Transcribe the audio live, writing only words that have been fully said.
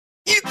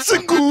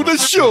Single the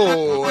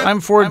show. I'm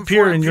Ford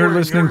Peer, and you're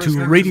listening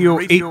to Radio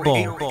 8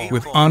 Ball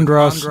with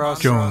Andras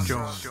Jones.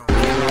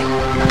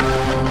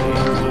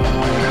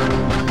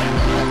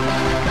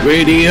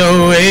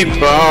 Radio 8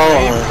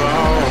 Ball.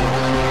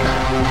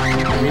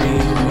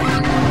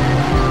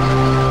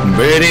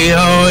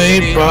 Radio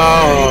 8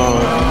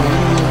 Ball.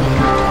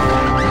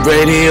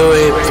 Radio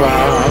 8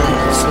 Ball.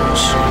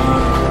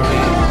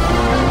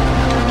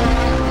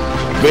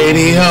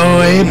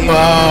 Radio 8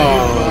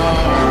 Ball.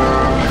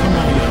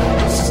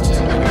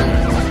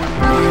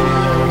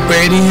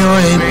 Radio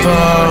 8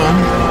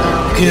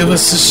 Ball. Give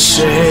us a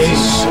shake.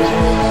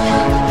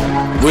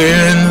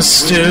 We're in the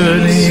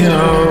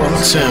studio,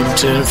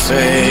 tempting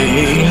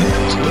fate.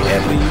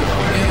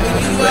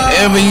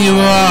 Wherever you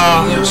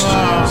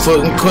are,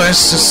 putting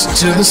questions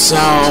to the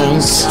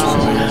songs,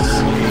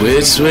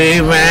 which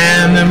we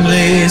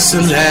randomly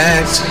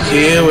select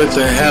here with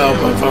the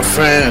help of our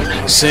friend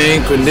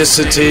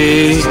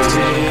Synchronicity.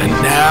 And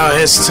now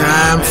it's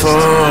time for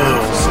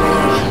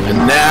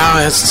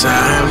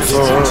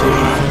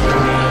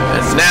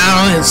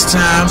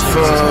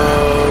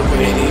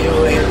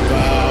Radio 8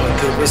 Ball.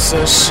 Give us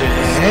a shake.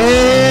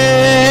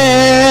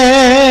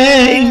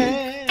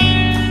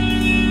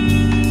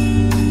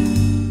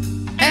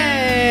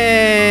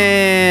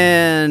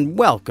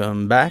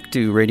 Welcome back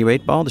to Radio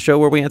 8 Ball, the show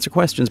where we answer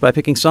questions by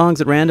picking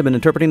songs at random and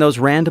interpreting those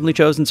randomly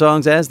chosen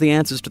songs as the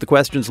answers to the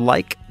questions,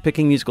 like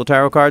picking musical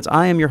tarot cards.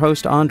 I am your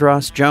host,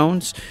 Andras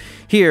Jones,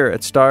 here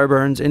at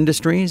Starburns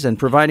Industries and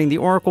providing the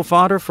oracle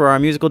fodder for our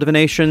musical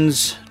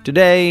divinations.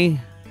 Today,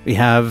 we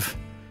have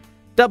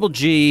Double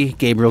G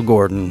Gabriel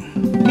Gordon.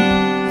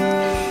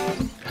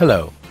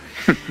 Hello.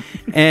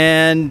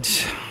 And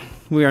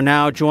we are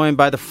now joined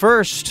by the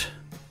first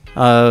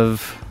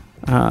of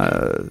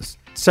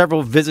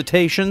several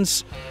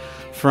visitations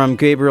from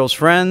Gabriel's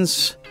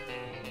friends,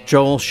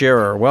 Joel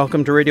Scherer.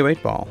 Welcome to Radio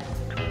 8 Ball.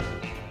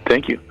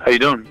 Thank you. How you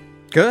doing?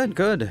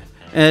 Good.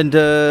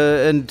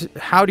 And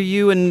how do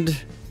you and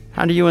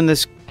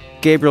this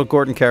Gabriel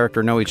Gordon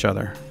character know each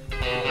other?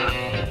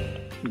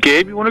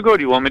 Gabe, you want to go?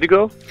 Do you want me to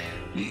go?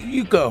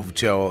 You go,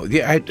 Joel.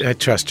 Yeah, I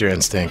trust your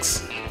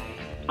instincts.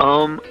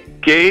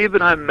 Gabe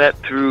and I met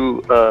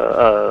through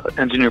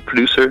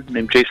engineer-producer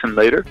named Jason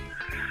Lader.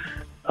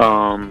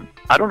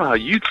 I don't know how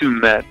you two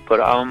met, but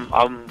I'm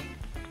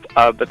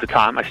at the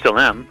time, I still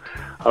am,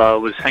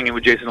 was hanging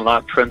with Jason a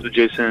lot, friends with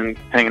Jason,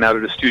 hanging out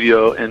at the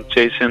studio, and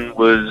Jason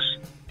was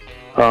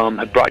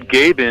had brought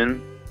Gabe in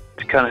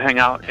to kind of hang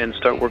out and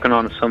start working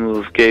on some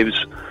of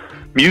Gabe's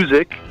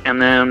music,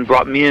 and then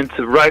brought me in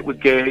to write with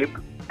Gabe,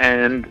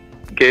 and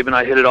Gabe and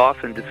I hit it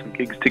off and did some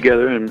gigs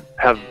together and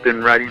have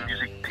been writing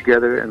music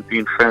together and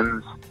being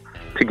friends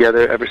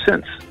together ever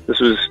since.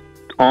 This was,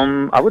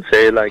 I would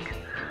say, like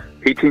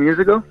 18 years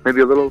ago, maybe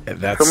a little somewhere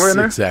in there. That's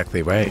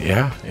exactly right.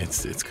 Yeah,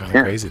 it's kind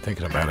of crazy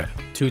thinking about it.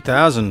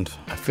 2000.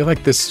 I feel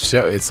like this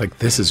show, it's like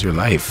this is your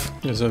life.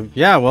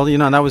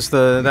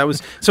 That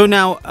was. So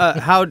now,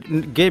 how,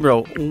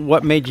 Gabriel?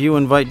 What made you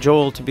invite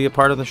Joel to be a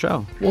part of the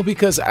show? Well,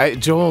 because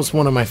Joel's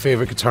one of my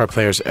favorite guitar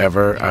players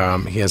ever.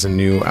 He has a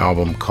new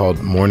album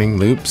called Morning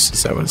Loops.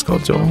 Is that what it's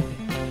called, Joel?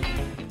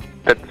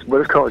 That's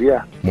what it's called.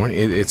 Yeah.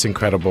 It's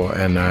incredible,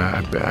 and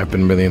I've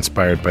been really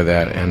inspired by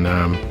that, and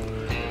I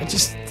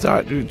just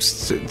thought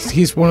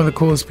he's one of the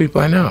coolest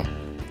people I know.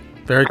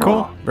 Very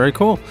cool. Very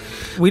cool.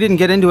 We didn't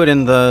get into it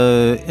in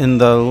the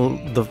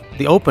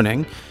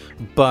opening,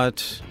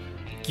 but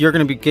you're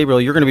going to be,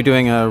 Gabriel, you're going to be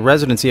doing a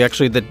residency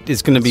actually that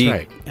is going to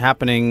be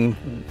happening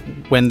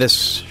when this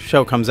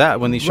show comes out,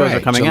 when these shows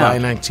are coming July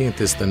out. July 19th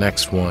is the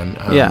next one.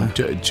 Yeah.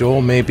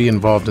 Joel may be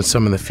involved in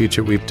some in the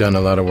future. We've done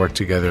a lot of work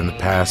together in the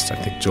past. I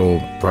think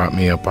Joel brought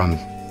me up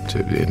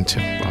into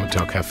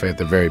Hotel Cafe at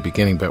the very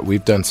beginning, but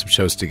we've done some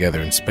shows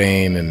together in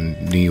Spain and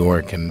New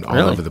York and all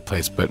over the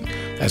place. But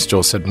as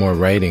Joel said, more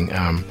writing.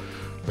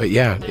 But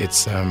yeah,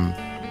 it's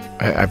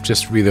I've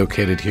just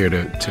relocated here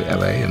to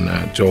LA,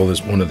 and Joel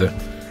is one of the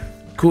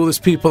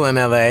coolest people in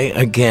LA.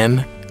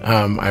 Again,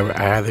 I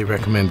highly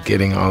recommend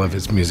getting all of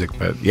his music.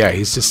 But yeah,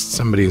 he's just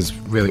somebody who's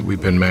really,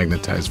 we've been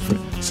magnetized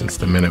since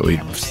the minute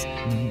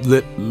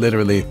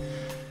literally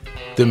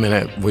the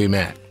minute we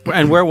met.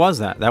 And where was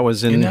that? That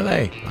was in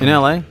LA. In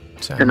LA?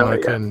 Santa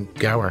Monica and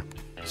Gower.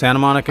 Santa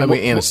Monica.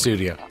 In a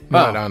studio,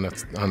 not on the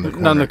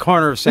corner. On the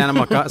corner of Santa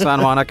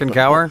Monica and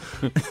Gower.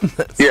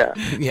 Yeah.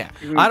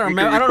 I don't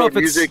remember. I don't know if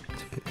it's music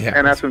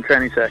and have some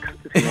tranny sex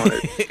if you want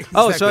it.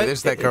 Exactly. So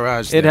there's that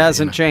garage. It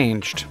hasn't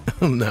changed.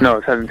 No,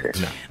 it hasn't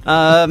changed.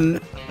 No.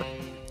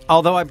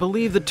 Although I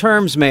believe the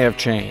terms may have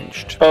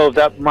changed. Oh,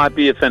 that might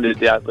be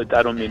offended. Yeah, but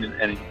I don't mean in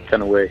any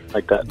kind of way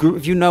like that.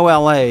 If you know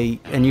L.A.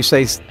 and you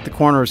say the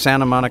corner of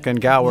Santa Monica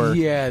and Gower,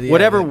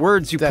 whatever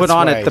words you put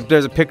on it,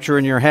 there's a picture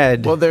in your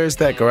head. Well, there's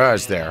that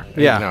garage there.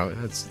 Yeah.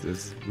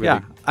 It's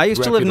really I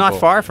used to live not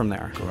far from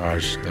there.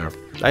 Garage there.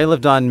 I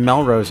lived on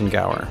Melrose and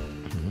Gower.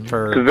 It's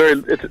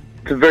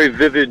a very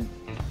vivid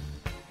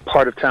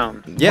part of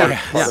town. Yeah.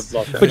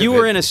 But you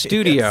were in a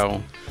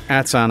studio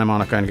at Santa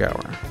Monica and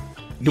Gower.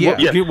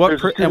 There's a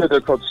studio there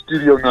called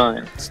Studio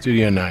 9.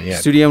 Studio 9, yeah.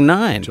 Studio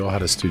 9. Joel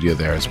had a studio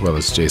there as well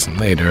as Jason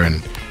Lader,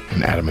 and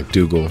and Adam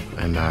McDougall,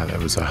 and that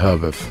was a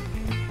hub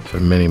for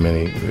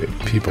many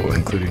people,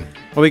 including.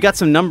 Well, we got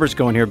some numbers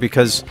going here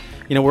because,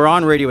 we're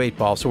on Radio 8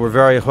 Ball, so we're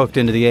very hooked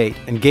into the 8.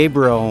 And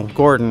Gabriel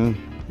Gordon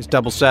is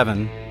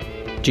 777,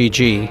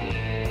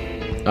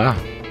 GG. Ah.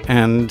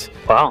 And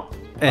Wow.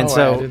 And I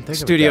so didn't think of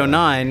Studio that.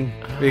 9,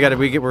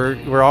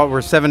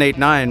 we're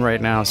 789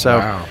 right now. So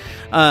Wow.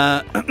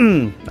 I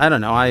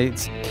don't know.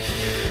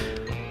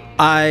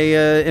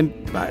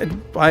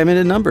 I'm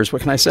into numbers.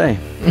 What can I say?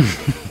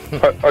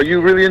 Are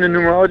you really into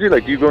numerology?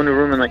 Like, do you go in the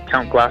room and like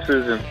count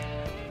glasses and?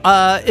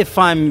 If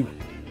I'm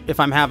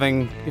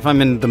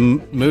in the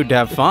mood to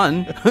have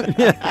fun,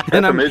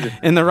 and I'm amazing.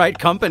 in the right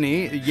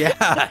company,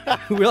 yeah,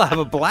 we'll have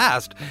a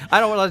blast.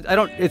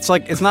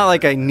 It's not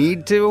like I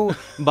need to,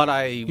 but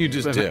You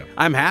just do.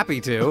 I'm happy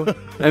to.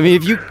 I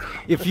mean,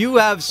 if you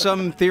have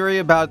some theory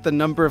about the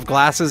number of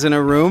glasses in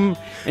a room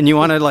and you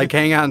want to like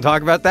hang out and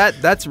talk about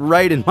that, that's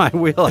right in my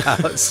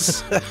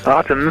wheelhouse. Oh,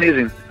 that's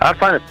amazing. I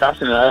find it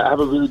fascinating. I have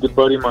a really good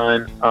buddy of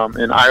mine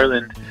in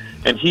Ireland,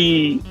 and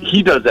he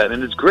does that,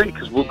 and it's great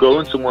because we'll go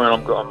in somewhere,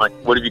 and I'm like,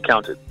 what have you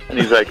counted? And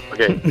he's like,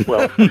 okay,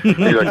 well,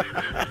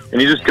 and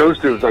he just goes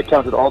through. So I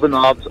counted all the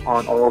knobs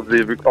on all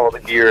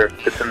the gear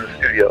that's in the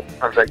studio.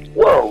 I was like,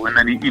 whoa! And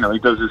then he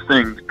does his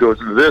thing, goes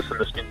into this, and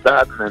this means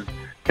that, and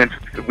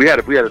we had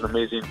an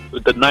amazing.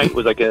 The night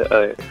was like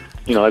a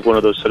like one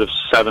of those sort of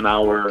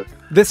 7-hour.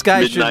 This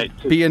guy midnight.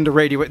 should be into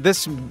radio.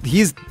 That's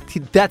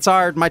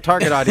my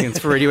target audience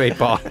for Radio 8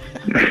 Ball.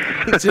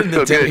 It's in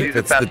the So good. He's a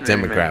it's the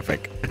fascinating man.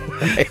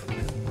 demographic.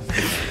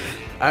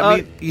 I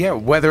mean, yeah,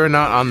 whether or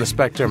not on the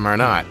spectrum or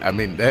not. I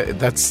mean,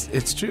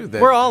 it's true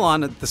that We're all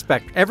on the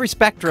spectrum. Every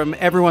spectrum,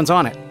 everyone's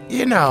on it.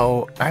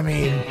 I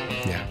mean,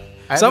 yeah.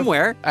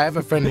 Somewhere. I have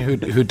a friend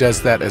who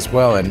does that as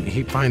well, and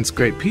he finds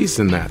great peace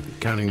in that,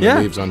 counting the Yeah.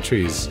 leaves on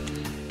trees.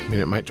 I mean,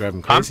 it might drive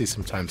him crazy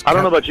sometimes. I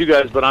don't know about you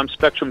guys, but I'm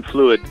spectrum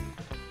fluid.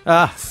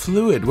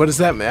 Fluid. What does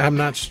that mean? I'm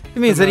not. It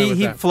means that familiar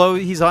he with flow.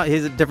 He's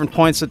at different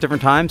points at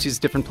different times. He's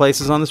different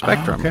places on the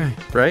spectrum. okay.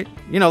 Right.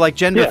 Like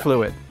gender Yeah.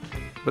 fluid,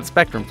 but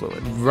spectrum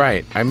fluid.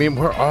 Right. I mean,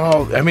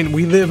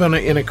 we live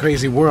in a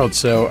crazy world,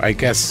 so I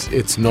guess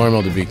it's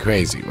normal to be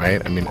crazy,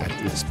 right? I mean,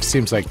 it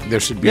seems like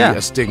there should be Yeah.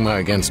 a stigma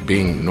against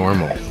being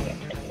normal,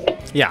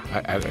 Yeah.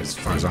 as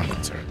far as I'm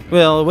concerned.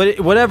 Well,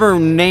 whatever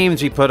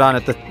names we put on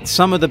it,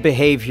 some of the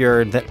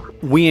behavior that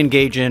we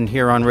engage in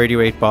here on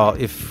Radio 8 Ball,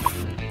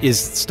 is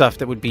stuff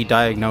that would be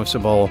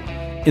diagnosable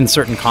in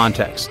certain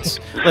contexts.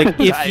 Like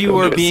if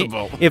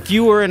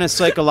you were in a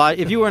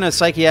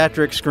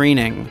psychiatric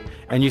screening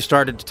and you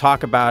started to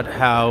talk about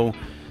how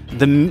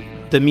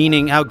the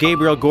meaning, how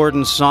Gabriel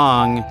Gordon's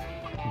song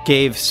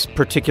gave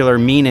particular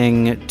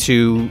meaning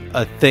to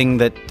a thing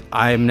that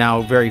I am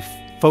now very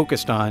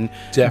focused on.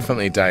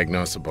 Definitely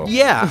diagnosable.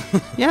 Yeah,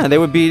 they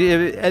would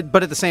be.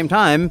 But at the same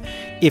time,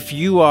 if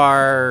you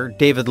are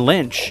David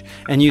Lynch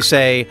and you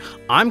say,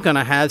 I'm going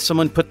to have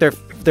someone put their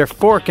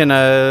fork in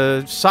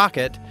a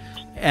socket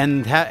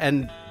and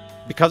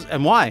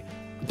why?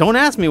 Don't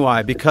ask me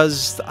why,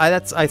 because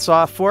I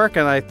saw a fork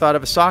and I thought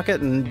of a socket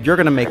and you're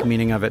going to make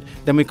meaning of it.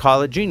 Then we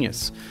call it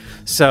genius.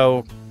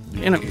 So,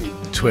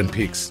 Twin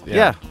Peaks.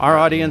 yeah, our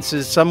audience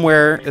is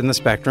somewhere in the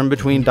spectrum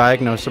between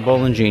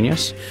diagnosable and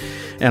genius.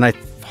 And I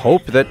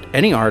hope that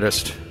any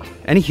artist,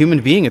 any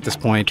human being at this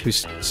point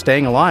who's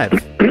staying alive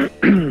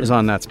is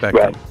on that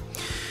spectrum. Right.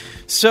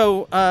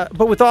 So,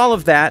 but with all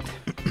of that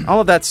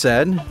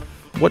said,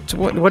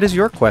 what is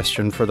your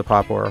question for the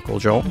Pop Oracle,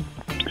 Joel?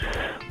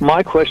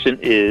 My question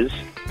is,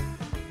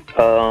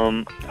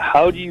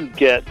 how do you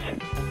get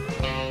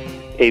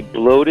a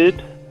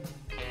bloated,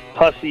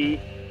 pussy,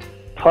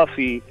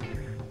 puffy,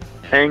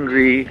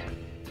 angry,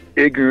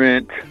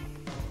 ignorant,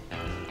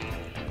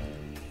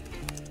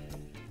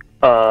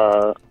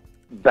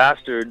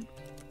 bastard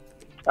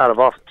out of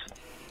office?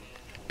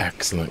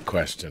 Excellent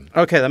question.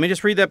 Okay, let me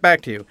just read that back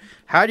to you.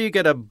 How do you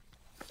get a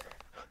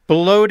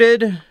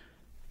bloated...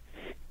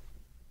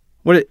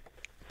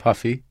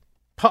 Puffy.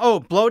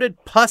 bloated,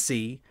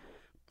 puffy,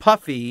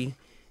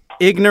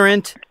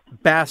 ignorant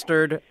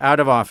bastard out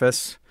of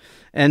office.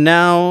 And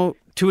now,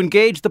 to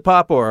engage the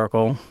Pop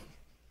Oracle,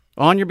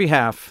 on your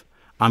behalf,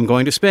 I'm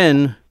going to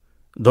spin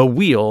the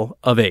Wheel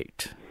of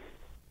 8.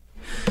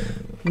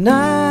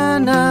 Na,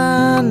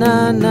 na,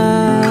 na,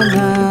 na,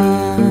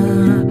 na,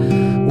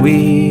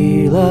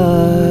 Wheel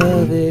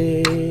of 8.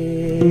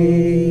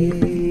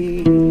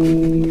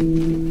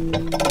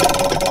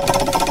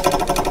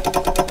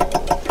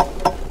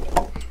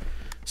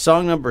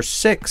 Song number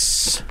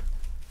 6,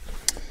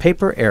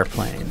 Paper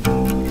Airplane.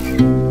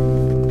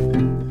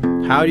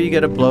 How do you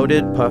get a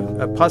bloated,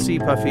 pussy,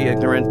 puffy,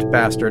 ignorant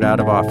bastard out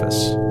of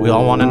office? We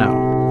all want to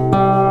know.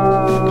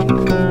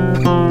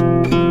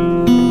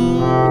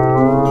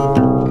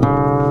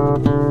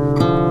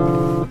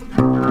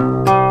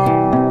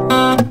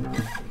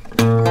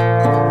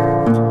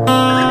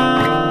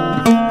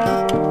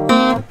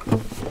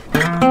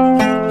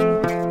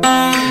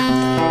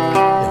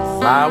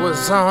 I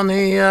was on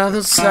the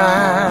other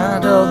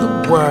side of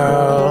the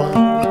world,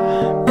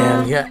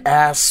 and you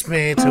asked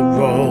me to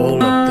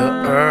roll up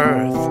the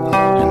earth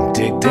and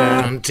dig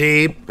down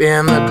deep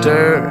in the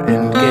dirt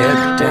and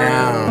get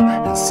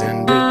down and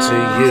send it to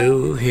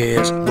you.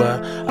 Here's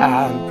what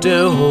I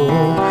do.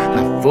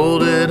 I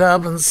fold it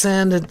up and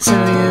send it to you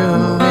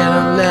in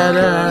a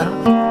letter,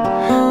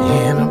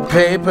 in a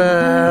paper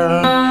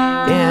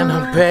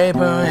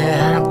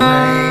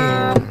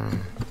airplane.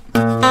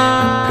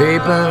 A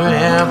paper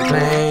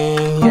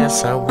airplane,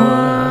 yes I would.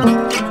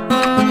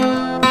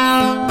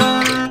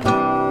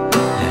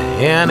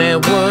 And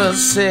it would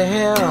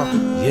sail,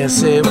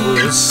 yes it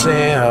would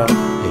sail.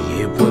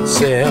 It would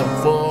sail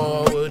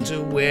forward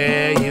to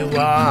where you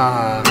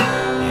are.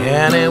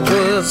 And it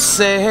would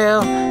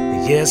sail,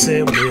 yes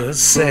it would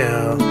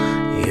sail.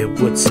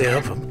 It would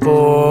sail from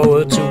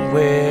forward to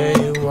where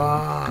you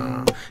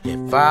are.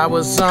 If I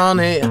was on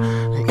it,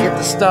 if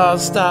the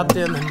stars stopped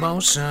in the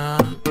motion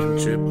and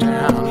dripped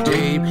down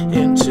deep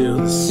into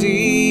the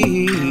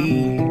sea,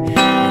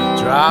 and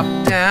drop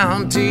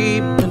down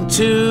deep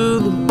into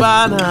the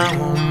bottom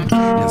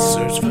and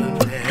search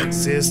for their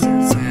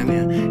existence and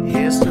your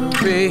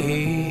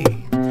history,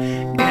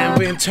 and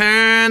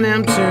return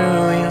them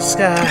to your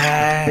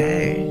sky,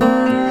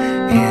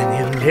 and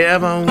you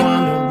never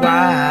wonder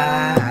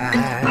why.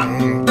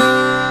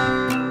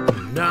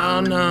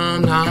 No, no,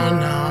 no,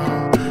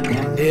 no,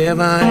 you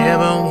never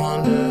ever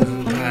wonder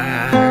why.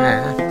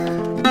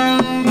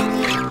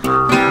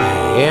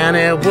 And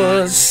it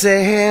would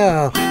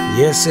sail,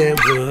 yes it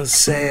would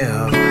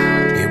sail.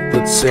 It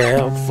would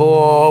sail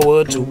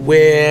forward to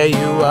where you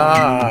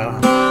are.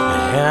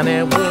 And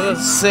it would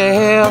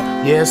sail,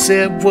 yes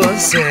it would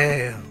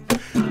sail.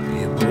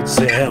 It would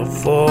sail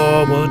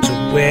forward to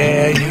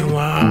where you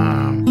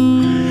are.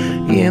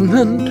 In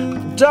the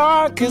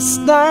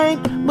darkest night,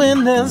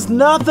 when there's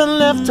nothing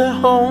left to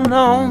hold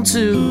on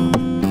to,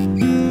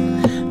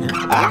 and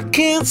I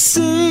can't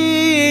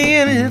see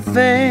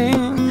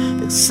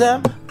anything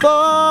except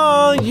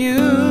for you.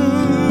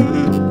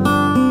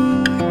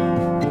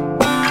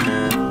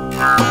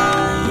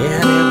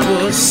 And it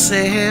would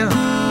sail,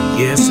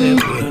 yes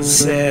it would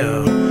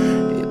sail.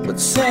 It would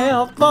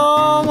sail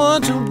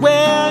forward to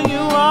where you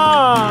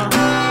are.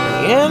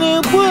 And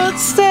it would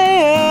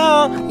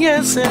sail,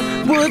 yes it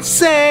would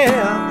sail.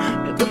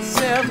 It would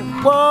sail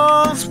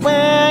towards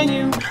where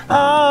you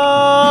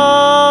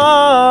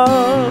are.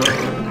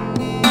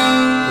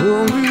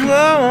 Ooh,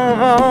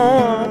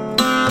 oh.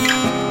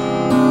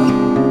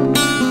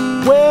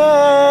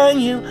 Where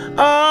you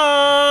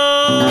are.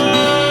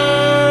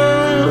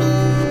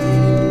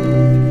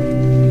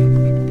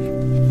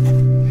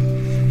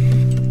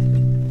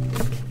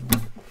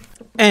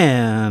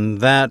 And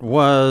that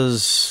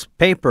was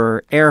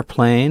Paper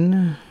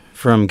Airplane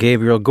from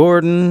Gabriel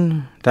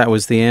Gordon. That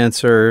was the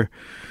answer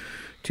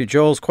to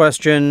Joel's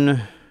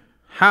question.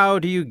 How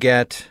do you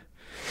get...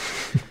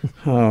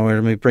 Oh,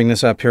 let me bring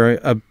this up here.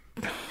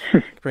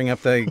 Bring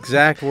up the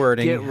exact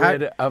wording. Get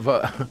rid of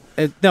a...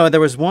 No,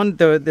 there was one...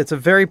 It's a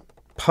very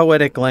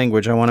poetic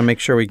language. I want to make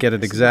sure we get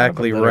it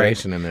exactly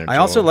right. In there, I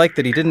also like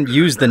that he didn't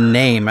use the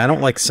name. I don't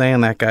like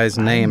saying that guy's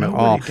name at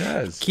all. He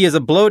does. He is a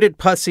bloated,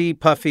 pussy,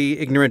 puffy,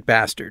 ignorant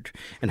bastard.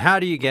 And how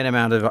do you get him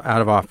out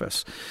of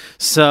office?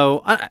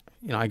 So,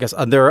 I guess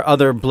there are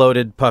other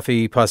bloated,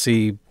 puffy,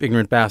 pussy,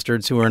 ignorant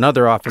bastards who are in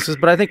other offices,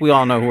 but I think we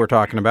all know who we're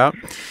talking about.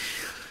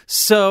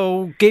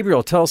 So,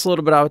 Gabriel, tell us a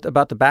little bit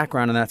about the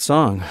background of that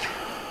song.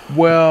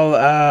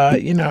 Well,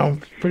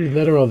 pretty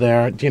literal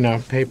there.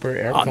 Paper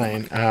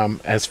airplane.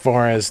 As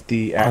far as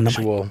the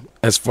actual,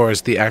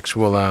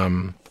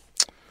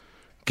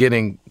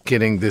 getting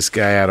this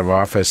guy out of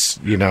office.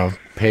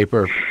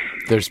 Paper.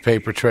 There's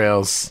paper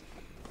trails.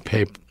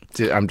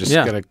 I'm just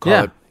gonna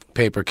call it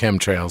paper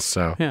chemtrails.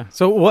 So yeah.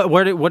 So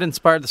what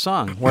inspired the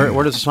song?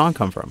 Where does the song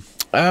come from?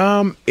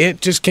 It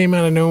just came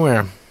out of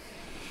nowhere.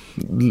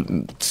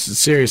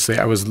 Seriously,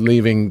 I was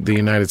leaving the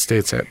United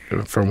States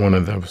for one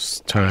of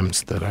those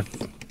times that I've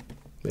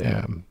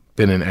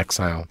been in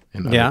exile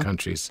in other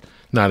countries.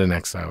 Not in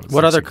exile.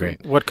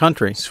 What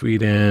country?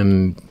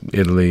 Sweden,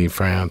 Italy,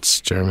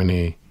 France,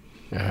 Germany,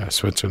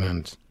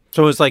 Switzerland.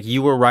 So it was like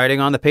you were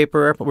riding on the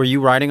paper airplane? Were you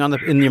riding on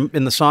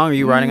in the song? Are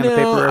you riding on the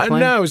paper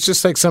airplane? No, it was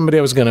just like somebody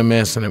I was going to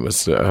miss, and it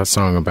was a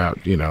song about,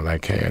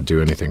 like, hey, I'd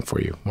do anything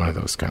for you. One of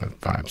those kind of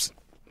vibes.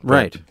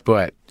 Right.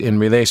 But in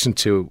relation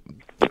to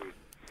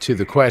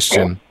the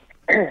question,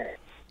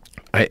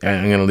 I'm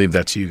going to leave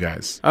that to you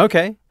guys.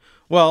 Okay.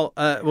 Well,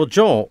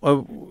 Joel,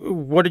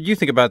 what did you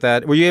think about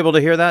that? Were you able to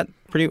hear that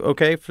pretty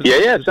okay?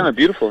 Yeah, it sounded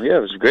beautiful. Yeah,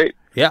 it was great.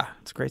 Yeah,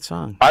 it's a great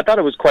song. I thought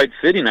it was quite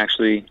fitting,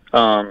 actually.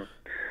 I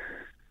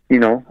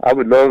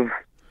would love...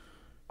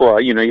 Well,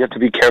 you have to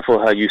be careful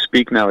how you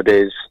speak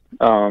nowadays.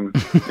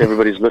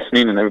 Everybody's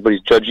listening and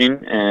everybody's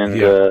judging.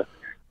 And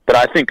but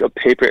I think a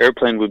paper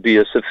airplane would be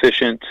a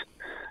sufficient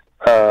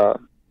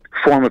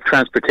form of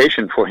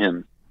transportation for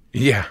him.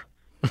 Yeah.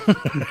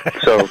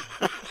 So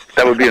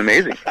that would be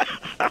amazing.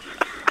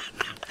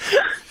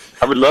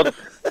 I would love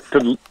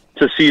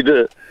to see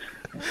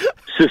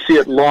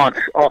it launch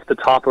off the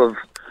top of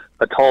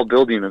a tall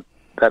building, of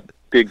that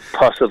big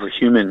pus of a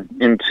human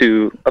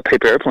into a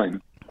paper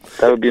airplane.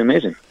 That would be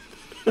amazing.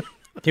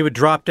 He would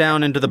drop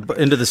down into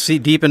the sea,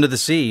 deep into the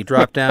sea,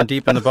 drop down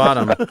deep in the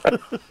bottom.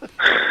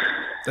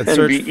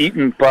 And be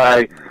eaten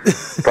by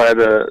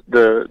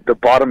the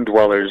bottom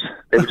dwellers.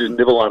 They would just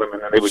nibble on them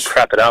and then they would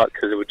crap it out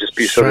because it would just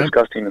be so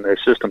disgusting in their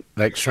system.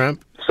 Like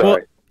shrimp? So well,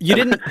 you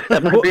didn't.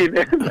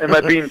 Am I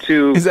being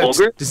too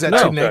vulgar? Is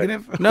that too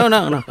negative? No,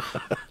 not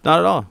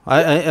at all.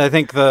 I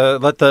think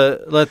let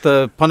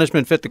the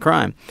punishment fit the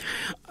crime.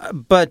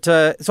 But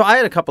so I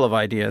had a couple of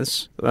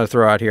ideas that I'll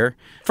throw out here.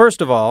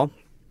 First of all,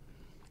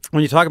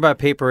 when you talk about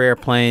paper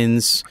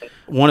airplanes,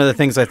 one of the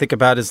things I think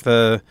about is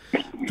the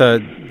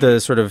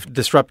sort of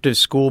disruptive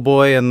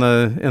schoolboy in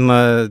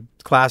the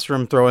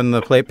classroom throwing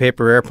the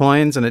paper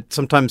airplanes, and it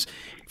sometimes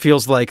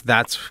feels like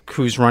that's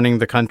who's running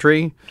the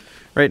country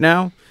right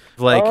now.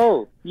 Like,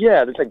 oh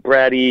yeah, it's like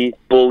bratty,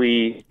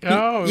 bully.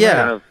 Oh yeah.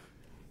 Kind of.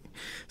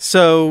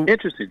 So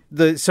Interesting.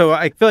 So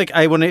I feel like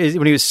when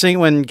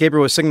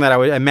Gabriel was singing that,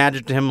 I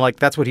imagined him like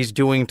that's what he's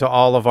doing to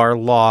all of our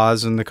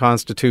laws and the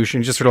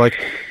Constitution, just sort of like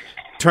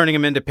turning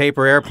him into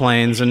paper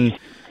airplanes and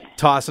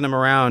tossing him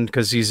around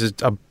because he's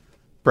a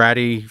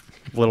bratty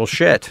little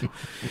shit.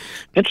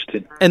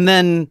 Interesting. And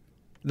then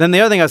the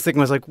other thing I was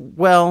thinking was like,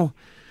 well,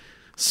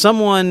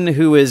 someone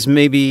who is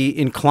maybe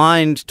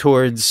inclined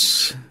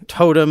towards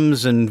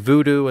totems and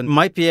voodoo and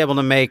might be able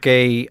to make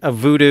a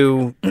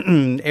voodoo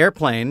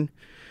airplane,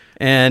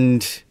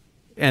 and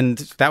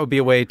that would be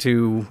a way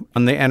to,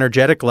 on the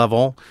energetic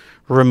level,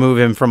 remove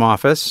him from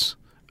office.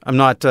 I'm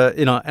not,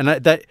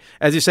 that,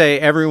 as you say,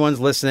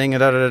 everyone's listening,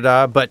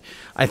 but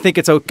I think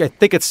it's okay. I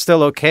think it's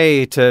still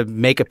okay to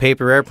make a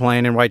paper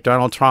airplane and write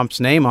Donald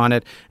Trump's name on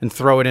it and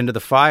throw it into the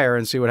fire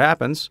and see what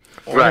happens.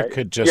 Or it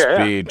could just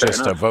be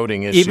just a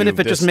voting issue. Even if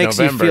it just makes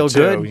November you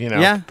feel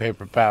good.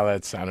 Paper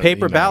ballots.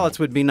 Paper ballots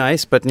would be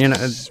nice, but we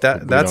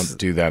don't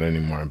do that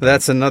anymore.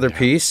 That's another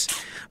piece.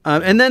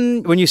 And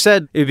then when you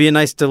said it'd be a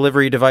nice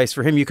delivery device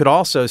for him, you could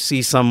also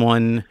see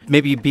someone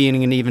maybe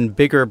being an even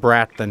bigger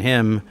brat than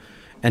him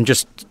and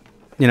just,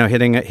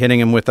 hitting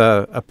him with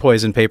a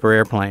poison paper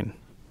airplane.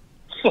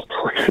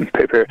 Poison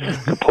paper,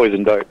 a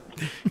poison dart.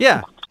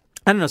 Yeah.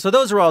 I don't know. So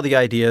those are all the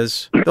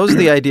ideas. Those are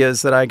the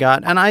ideas that I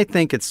got. And I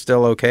think it's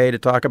still okay to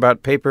talk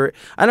about paper.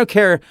 I don't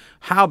care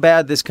how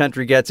bad this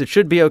country gets. It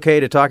should be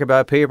okay to talk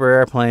about paper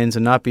airplanes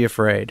and not be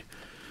afraid.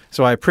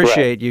 So I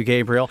appreciate you,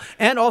 Gabriel.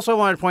 And also I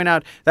wanted to point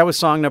out that was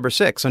song number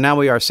 6. So now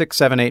we are 6,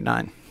 7, 8,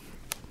 9.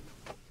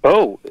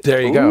 Oh,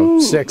 there you go.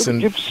 6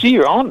 and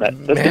you're on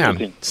that. That's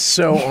interesting.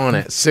 So on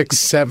it. 6,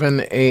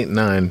 7, 8,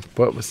 9.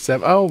 What was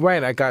 7? Oh,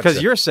 right, I got.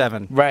 Because you're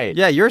 7, right?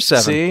 Yeah, you're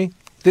 7. See,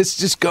 this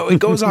just it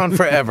goes on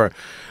forever.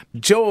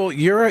 Joel,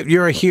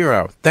 you're a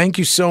hero. Thank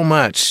you so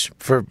much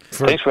for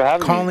Thanks for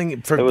having calling me.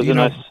 for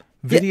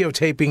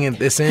videotaping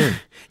this in.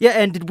 Yeah,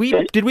 and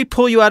did we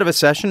pull you out of a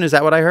session? Is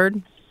that what I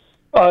heard?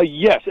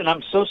 Yes, and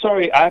I'm so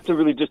sorry. I have to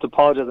really just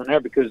apologize on there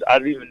because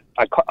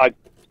I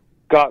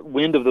got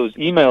wind of those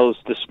emails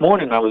this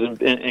morning. I was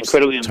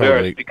incredibly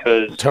embarrassed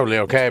because totally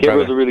okay,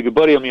 Gabriel's brother. a really good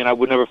buddy of me, and I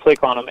would never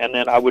flake on him, and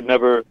then I would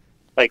never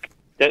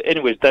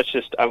anyways, that's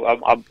just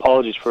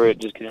apologies for it.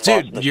 Just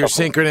getting dude, your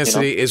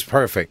synchronicity is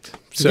perfect.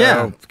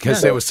 So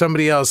because there was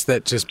somebody else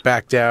that just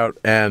backed out,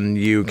 and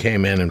you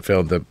came in and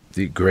filled the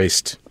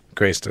graced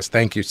us.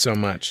 Thank you so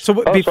much.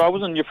 So I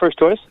wasn't your first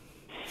choice.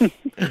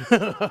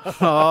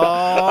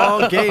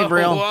 Oh,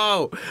 Gabriel!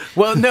 Whoa!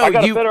 Well, no, I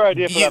got a better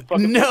idea for that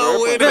fucking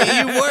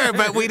you were,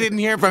 but we didn't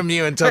hear from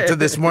you until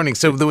this morning.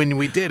 So when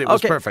we did, it was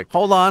perfect.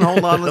 Hold on.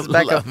 Let's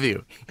back up. Love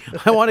you.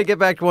 I want to get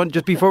back to one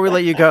just before we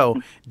let you go.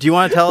 Do you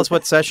want to tell us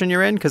what session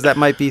you're in? Because that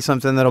might be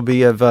something that'll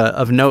be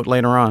of note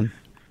later on.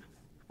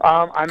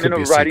 I'm in a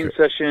writing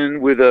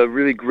session with a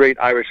really great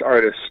Irish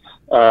artist,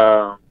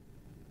 but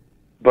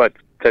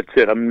that's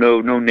it.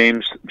 No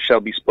names shall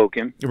be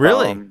spoken.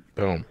 Really?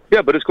 Boom.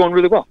 Yeah, but it's going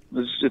really well.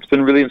 It's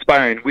been really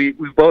inspiring. We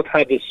both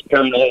had this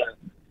paranoia.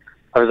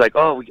 I was like,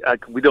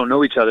 we don't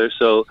know each other,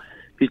 so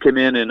he came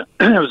in, and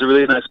it was a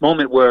really nice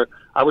moment where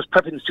I was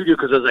prepping the studio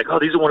because I was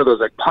like, these are one of those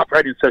like pop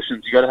writing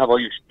sessions. You got to have all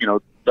your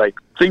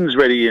things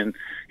ready. And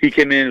he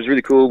came in. It was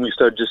really cool. And we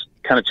started just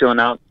kind of chilling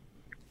out,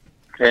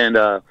 and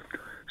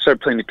started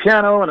playing the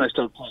piano, and I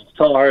started playing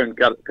guitar, and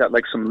got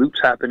like some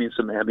loops happening,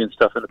 some ambient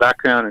stuff in the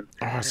background, and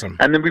awesome.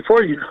 And then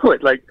before you know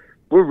it, like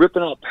we're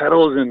ripping out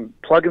pedals and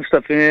plugging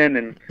stuff in,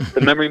 and the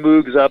memory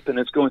moves up, and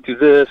it's going through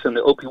this, and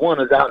the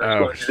OP1 is out, and it's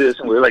going through this,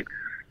 and we're like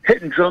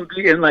hitting drum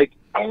beat, and like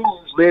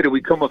hours later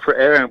we come up for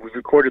air, and we've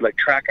recorded like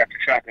track after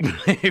track. And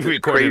we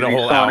recorded a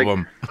whole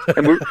album,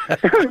 and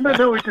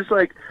we're just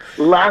like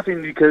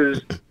laughing because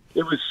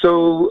it was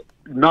so.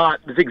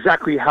 It's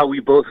exactly how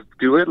we both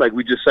do it. Like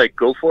we just like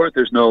go for it.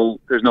 There's no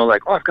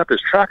like, I've got this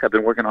track I've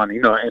been working on,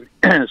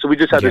 and so we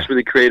just had this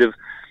really creative,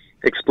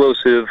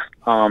 explosive,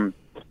 kind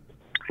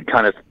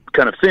of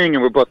thing,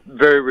 and we're both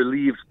very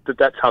relieved that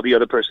that's how the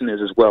other person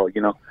is as well,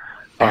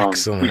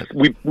 Excellent.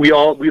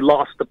 We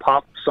lost the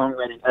pop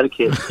songwriting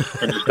etiquette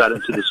and just got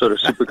into this sort of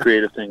super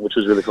creative thing, which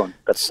was really fun.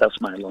 That's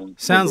my long.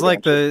 Sounds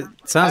like the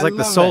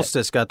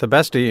solstice got the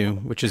best of you,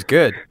 which is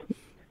good.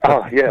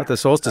 Oh, yeah. Let the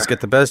solstice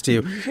get the best of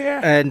you.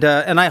 Yeah.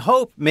 And I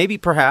hope, maybe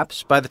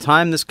perhaps, by the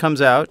time this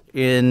comes out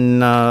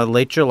in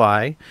late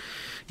July,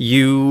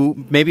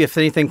 maybe if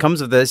anything comes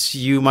of this,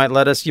 you might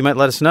let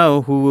us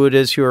know who it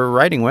is you're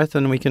writing with,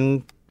 and we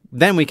can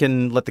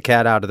let the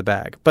cat out of the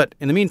bag. But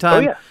in the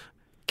meantime,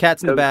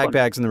 cats in the bag,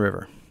 bags in the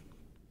river.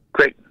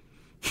 Great.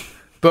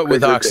 But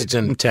with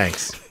oxygen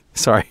tanks.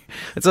 Sorry.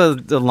 It's a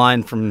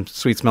line from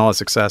Sweet Smell of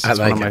Success. It's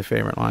one of my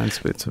favorite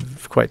lines. It's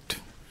quite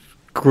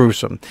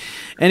gruesome.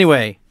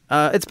 Anyway,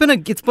 it's been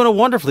a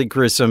wonderfully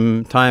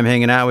gruesome time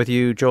hanging out with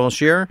you, Joel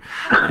Scheer,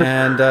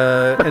 and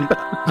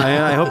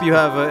I hope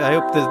I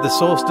hope the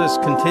solstice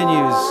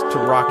continues to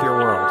rock your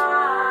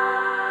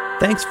world.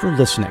 Thanks for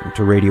listening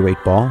to Radio 8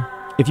 Ball.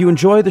 If you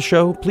enjoy the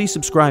show, please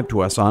subscribe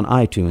to us on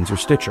iTunes or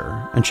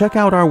Stitcher, and check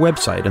out our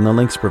website and the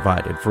links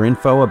provided for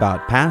info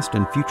about past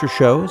and future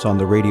shows on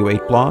the Radio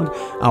 8 blog,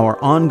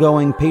 our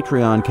ongoing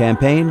Patreon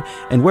campaign,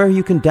 and where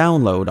you can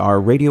download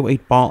our Radio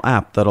 8 Ball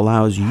app that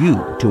allows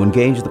you to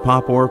engage the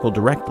Pop Oracle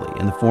directly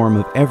in the form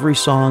of every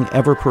song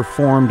ever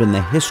performed in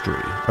the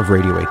history of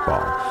Radio 8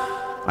 Ball.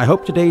 I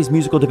hope today's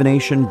musical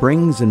divination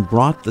brings and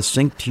brought the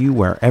sync to you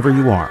wherever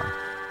you are.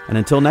 And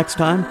until next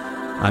time,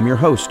 I'm your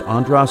host,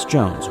 Andras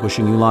Jones,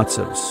 wishing you lots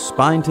of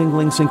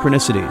spine-tingling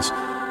synchronicities,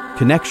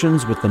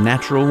 connections with the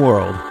natural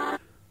world,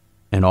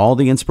 and all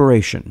the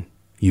inspiration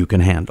you can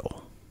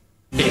handle.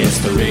 It's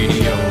the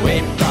Radio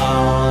 8